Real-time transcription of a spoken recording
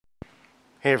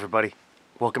Hey everybody,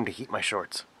 welcome to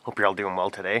HeatMyShorts. Hope you're all doing well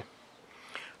today.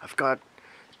 I've got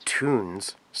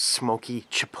Toon's Smoky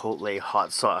Chipotle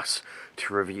hot sauce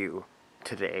to review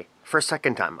today. For a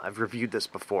second time, I've reviewed this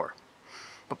before.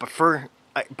 But before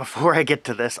I get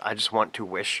to this, I just want to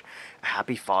wish a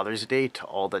happy Father's Day to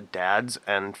all the dads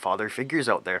and father figures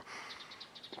out there.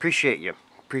 Appreciate you.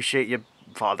 Appreciate you,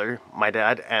 father, my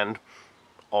dad, and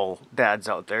all dads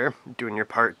out there doing your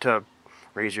part to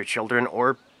raise your children,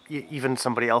 or even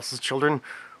somebody else's children,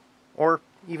 or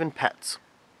even pets.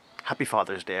 Happy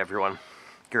Father's Day, everyone.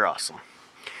 You're awesome.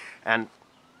 And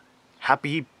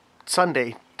happy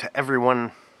Sunday to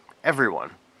everyone.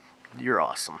 You're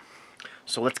awesome.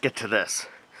 So let's get to this.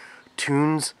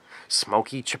 Toon's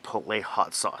Smoky Chipotle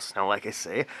hot sauce. Now, like I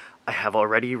say, I have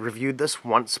already reviewed this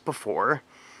once before.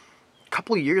 A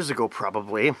couple of years ago,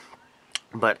 probably.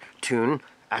 But Toon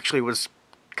actually was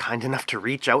kind enough to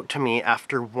reach out to me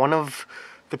after one of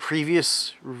the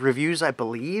previous reviews, I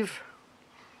believe,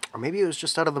 or maybe it was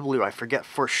just out of the blue, I forget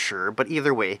for sure, but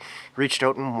either way, reached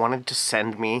out and wanted to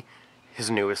send me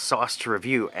his newest sauce to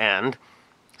review, and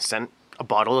sent a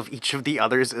bottle of each of the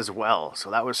others as well. So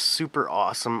that was super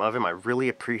awesome of him. I really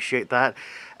appreciate that,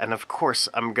 and of course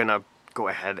I'm gonna go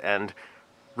ahead and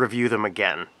review them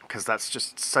again, because that's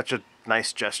just such a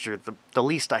nice gesture. The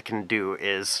least I can do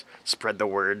is spread the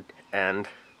word and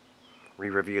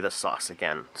re-review the sauce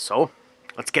again. So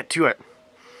let's get to it.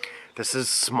 This is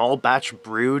small batch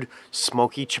brewed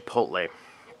Smoky Chipotle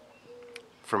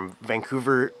from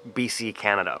Vancouver BC,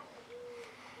 Canada.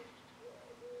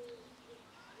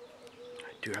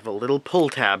 I do have a little pull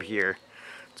tab here.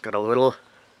 It's got a little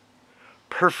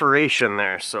perforation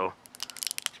there, so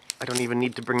I don't even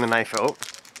need to bring the knife out.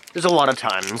 There's a lot of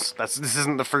times. This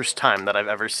isn't the first time that I've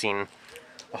ever seen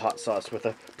a hot sauce with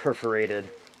a perforated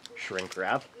shrink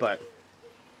wrap, but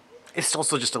it's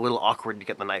also just a little awkward to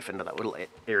get the knife into that little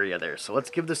area there. So let's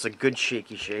give this a good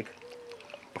shaky shake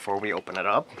before we open it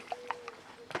up.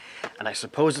 And I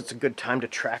suppose it's a good time to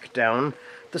track down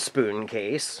the spoon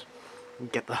case.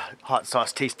 Get the hot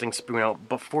sauce tasting spoon out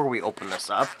before we open this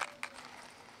up.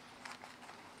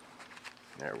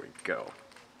 There we go.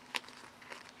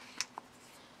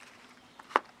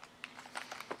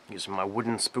 Using my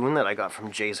wooden spoon that I got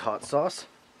from Jay's Hot Sauce.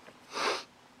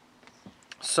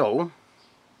 So,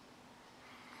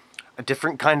 a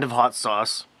different kind of hot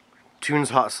sauce, Toon's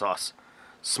hot sauce,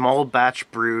 small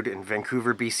batch brewed in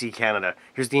Vancouver, BC, Canada.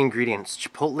 Here's the ingredients: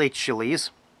 chipotle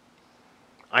chilies,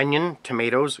 onion,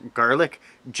 tomatoes, garlic,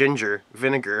 ginger,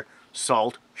 vinegar,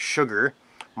 salt, sugar,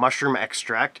 mushroom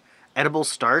extract, edible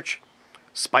starch,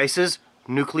 spices,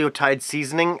 nucleotide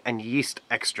seasoning, and yeast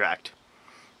extract.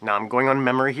 Now I'm going on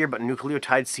memory here, but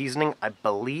nucleotide seasoning, I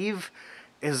believe,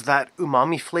 is that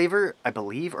umami flavor, I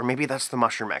believe, or maybe that's the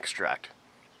mushroom extract.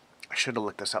 I should have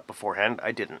looked this up beforehand.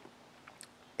 I didn't.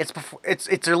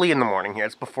 It's early in the morning here.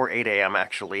 It's before 8 a.m.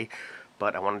 actually,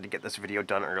 but I wanted to get this video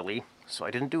done early, so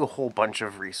I didn't do a whole bunch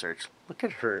of research. Look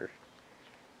at her.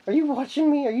 Are you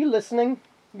watching me? Are you listening?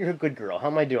 You're a good girl. How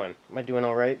am I doing? Am I doing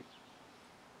all right?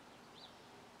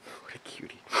 What a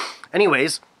cutie.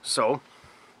 Anyways, so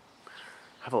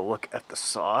have a look at the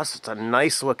sauce. It's a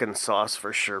nice looking sauce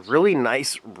for sure. Really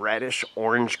nice reddish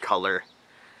orange color.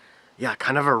 Yeah,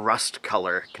 kind of a rust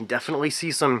color. Can definitely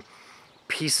see some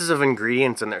pieces of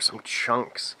ingredients in there, some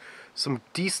chunks. Some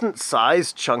decent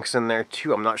sized chunks in there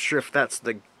too. I'm not sure if that's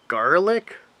the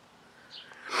garlic.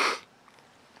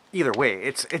 Either way,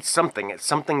 it's something. It's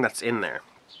something that's in there.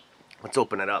 Let's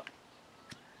open it up.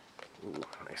 Ooh,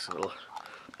 nice little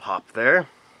pop there.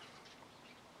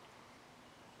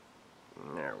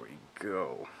 There we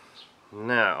go.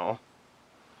 Now,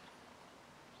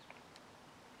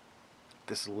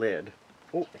 this lid.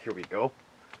 Oh, here we go.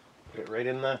 Put it right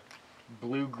in the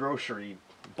blue grocery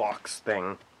box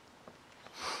thing.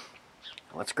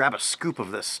 Let's grab a scoop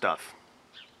of this stuff.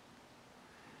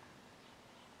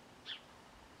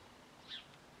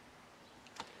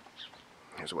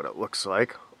 Here's what it looks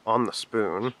like on the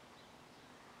spoon.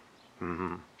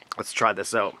 Let's try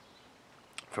this out.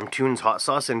 From Toon's Hot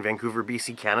Sauce in Vancouver,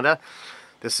 BC, Canada.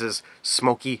 This is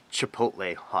Smoky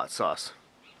Chipotle hot sauce.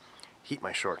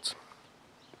 HeatMyShorts.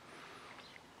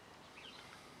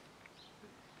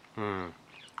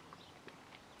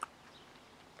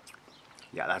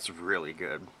 Yeah, that's really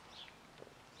good.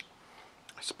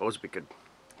 I suppose we could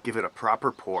give it a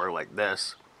proper pour like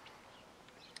this,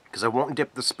 because I won't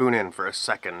dip the spoon in for a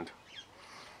second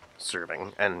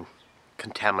serving and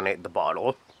contaminate the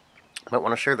bottle. I might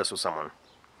want to share this with someone.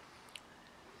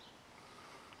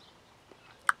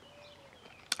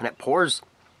 And it pours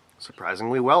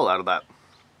surprisingly well out of that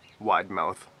wide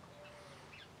mouth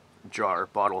jar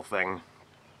bottle thing.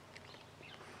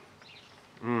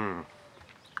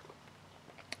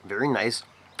 Very nice,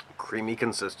 creamy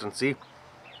consistency.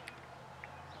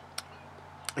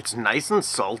 It's nice and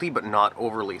salty, but not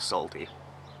overly salty.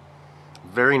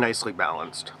 Very nicely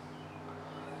balanced.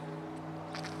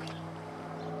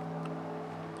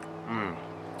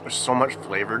 There's so much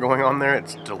flavor going on there,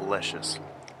 it's delicious.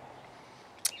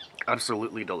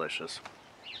 Absolutely delicious.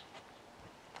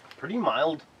 Pretty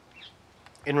mild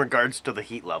in regards to the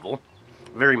heat level.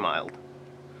 Very mild.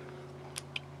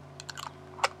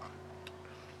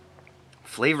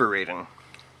 Flavor rating.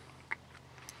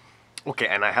 Okay,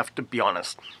 and I have to be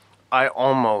honest, I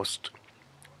almost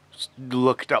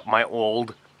looked up my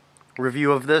old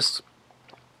review of this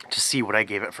to see what I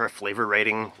gave it for a flavor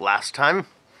rating last time,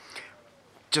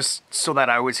 just so that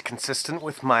I was consistent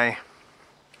with my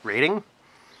rating.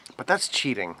 But that's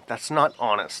cheating. That's not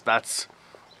honest. That's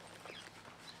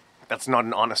not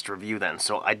an honest review then.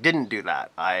 So I didn't do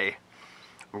that. I'm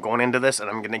going into this and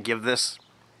I'm going to give this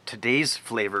today's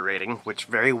flavor rating, which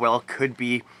very well could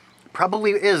be,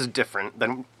 probably is different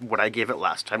than what I gave it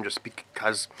last time, just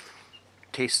because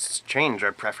tastes change,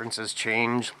 our preferences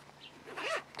change,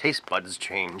 taste buds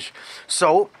change.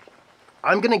 So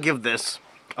I'm going to give this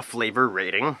a flavor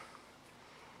rating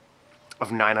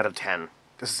of 9 out of 10.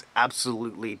 This is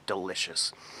absolutely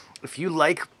delicious. If you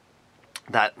like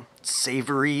that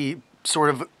savory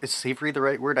sort of, is savory the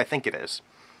right word? I think it is.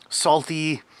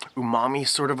 Salty, umami,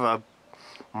 sort of a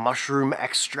mushroom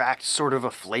extract sort of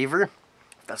a flavor.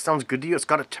 If that sounds good to you. It's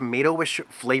got a tomato-ish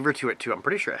flavor to it too. I'm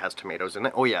pretty sure it has tomatoes in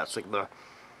it. Oh yeah, it's like the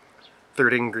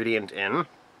third ingredient in.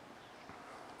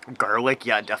 Garlic,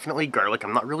 yeah, definitely garlic.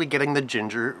 I'm not really getting the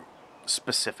ginger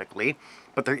specifically,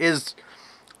 but there is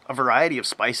a variety of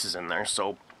spices in there,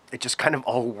 so it just kind of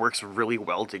all works really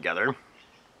well together.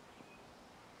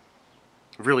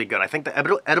 Really good. I think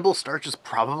the edible starch is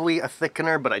probably a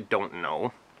thickener, but I don't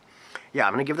know. Yeah,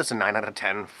 I'm going to give this a 9 out of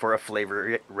 10 for a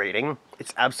flavor rating.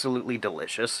 It's absolutely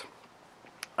delicious.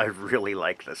 I really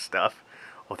like this stuff.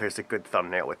 Oh, there's a good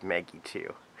thumbnail with Maggie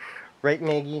too. Right,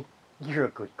 Maggie? You're a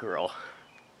good girl.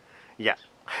 Yeah.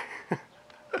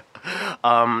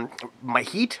 My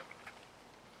heat?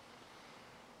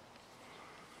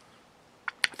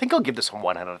 I think I'll give this a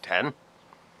 1 out of 10.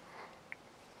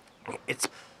 It's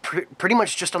pretty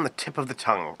much just on the tip of the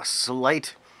tongue. A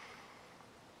slight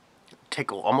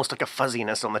tickle, almost like a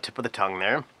fuzziness on the tip of the tongue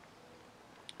there.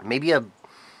 Maybe a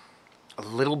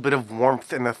little bit of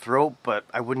warmth in the throat, but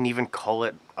I wouldn't even call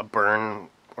it a burn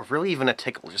or really even a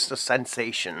tickle, just a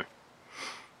sensation.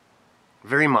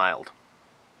 Very mild.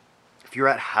 If you're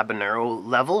at habanero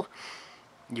level,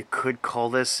 you could call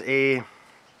this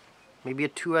maybe a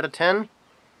 2 out of 10.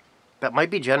 That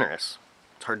might be generous.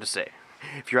 It's hard to say.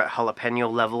 If you're at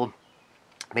jalapeno level,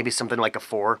 maybe something like a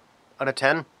 4 out of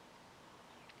 10.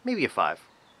 Maybe a 5.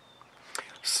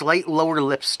 Slight lower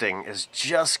lip sting is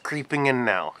just creeping in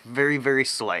now. Very, very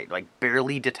slight, like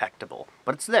barely detectable,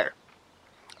 but it's there.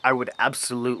 I would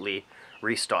absolutely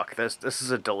restock this. This is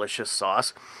a delicious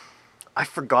sauce. I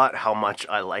forgot how much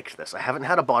I liked this. I haven't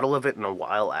had a bottle of it in a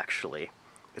while, actually.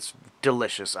 It's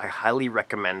delicious. I highly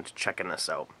recommend checking this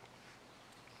out.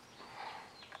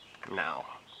 Now,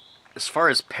 as far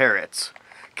as parrots,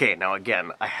 okay, now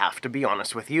again, I have to be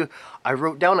honest with you. I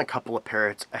wrote down a couple of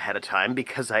parrots ahead of time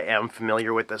because I am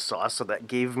familiar with this sauce, so that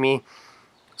gave me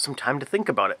some time to think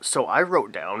about it. So I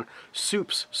wrote down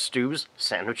soups, stews,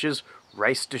 sandwiches,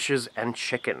 rice dishes, and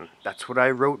chicken. That's what I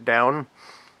wrote down.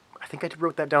 I think I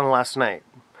wrote that down last night.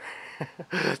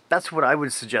 That's what I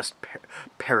would suggest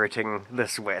parroting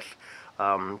this with.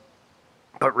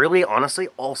 But really, honestly,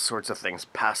 all sorts of things.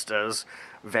 Pastas,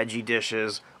 veggie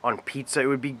dishes, on pizza it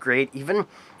would be great. Even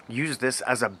use this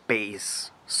as a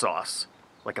base sauce,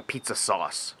 like a pizza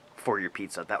sauce for your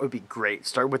pizza. That would be great.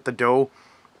 Start with the dough,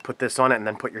 put this on it, and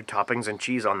then put your toppings and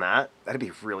cheese on that. That'd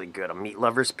be really good. A meat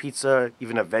lover's pizza,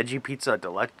 even a veggie pizza,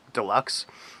 deluxe.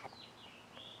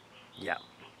 Yeah.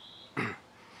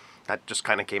 That just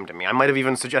kind of came to me. I might have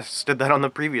even suggested that on the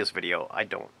previous video. I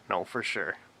don't know for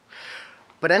sure.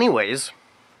 But anyways,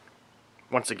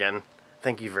 once again,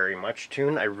 thank you very much,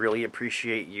 Toon. I really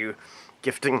appreciate you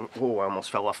gifting... Oh, I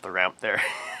almost fell off the ramp there.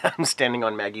 I'm standing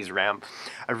on Maggie's ramp.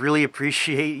 I really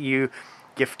appreciate you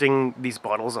gifting these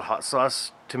bottles of hot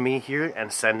sauce to me here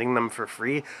and sending them for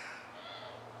free.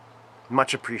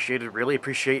 Much appreciated. Really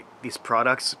appreciate these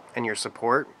products and your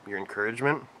support, your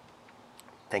encouragement.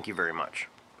 Thank you very much.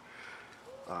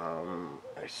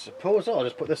 I suppose I'll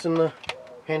just put this in the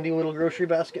handy little grocery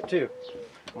basket too.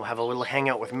 We'll have a little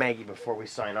hangout with Maggie before we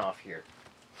sign off here.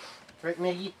 Right,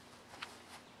 Maggie?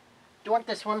 Do you want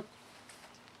this one?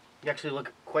 You actually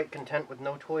look quite content with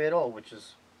no toy at all, which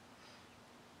is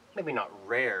maybe not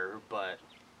rare, but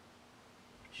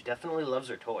She definitely loves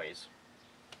her toys.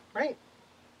 Right?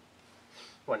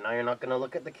 What, now you're not going to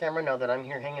look at the camera now that I'm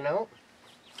here hanging out?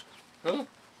 Huh?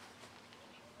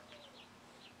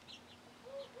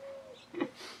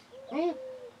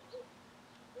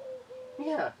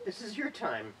 Yeah, this is your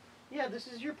time. Yeah, this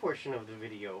is your portion of the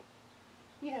video.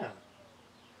 Yeah.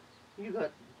 You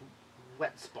got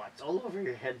wet spots all over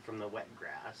your head from the wet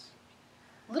grass.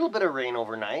 A little bit of rain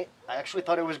overnight. I actually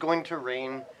thought it was going to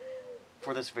rain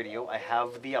for this video. I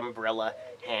have the umbrella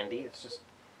handy. It's just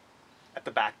at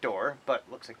the back door, but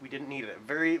looks like we didn't need it.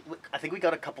 I think we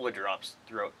got a couple of drops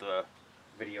throughout the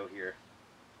video here,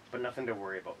 but nothing to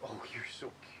worry about. Oh, you're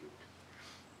so cute.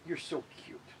 You're so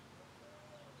cute.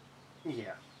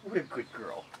 Yeah, what a good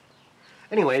girl.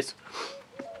 Anyways,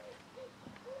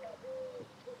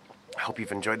 I hope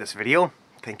you've enjoyed this video.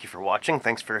 Thank you for watching.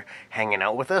 Thanks for hanging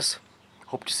out with us.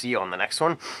 Hope to see you on the next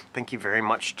one. Thank you very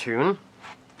much, Toon.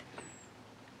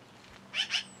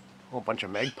 A whole bunch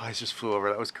of magpies just flew over.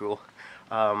 That was cool.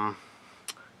 I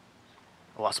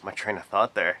lost my train of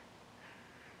thought there.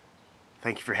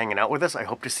 Thank you for hanging out with us. I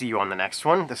hope to see you on the next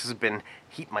one. This has been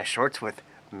Heat My Shorts with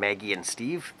Maggie and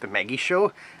Steve, The Maggie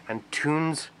Show, and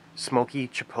Toon's Smoky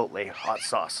Chipotle Hot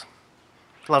Sauce.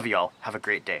 Love y'all. Have a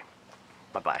great day.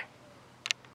 Bye-bye.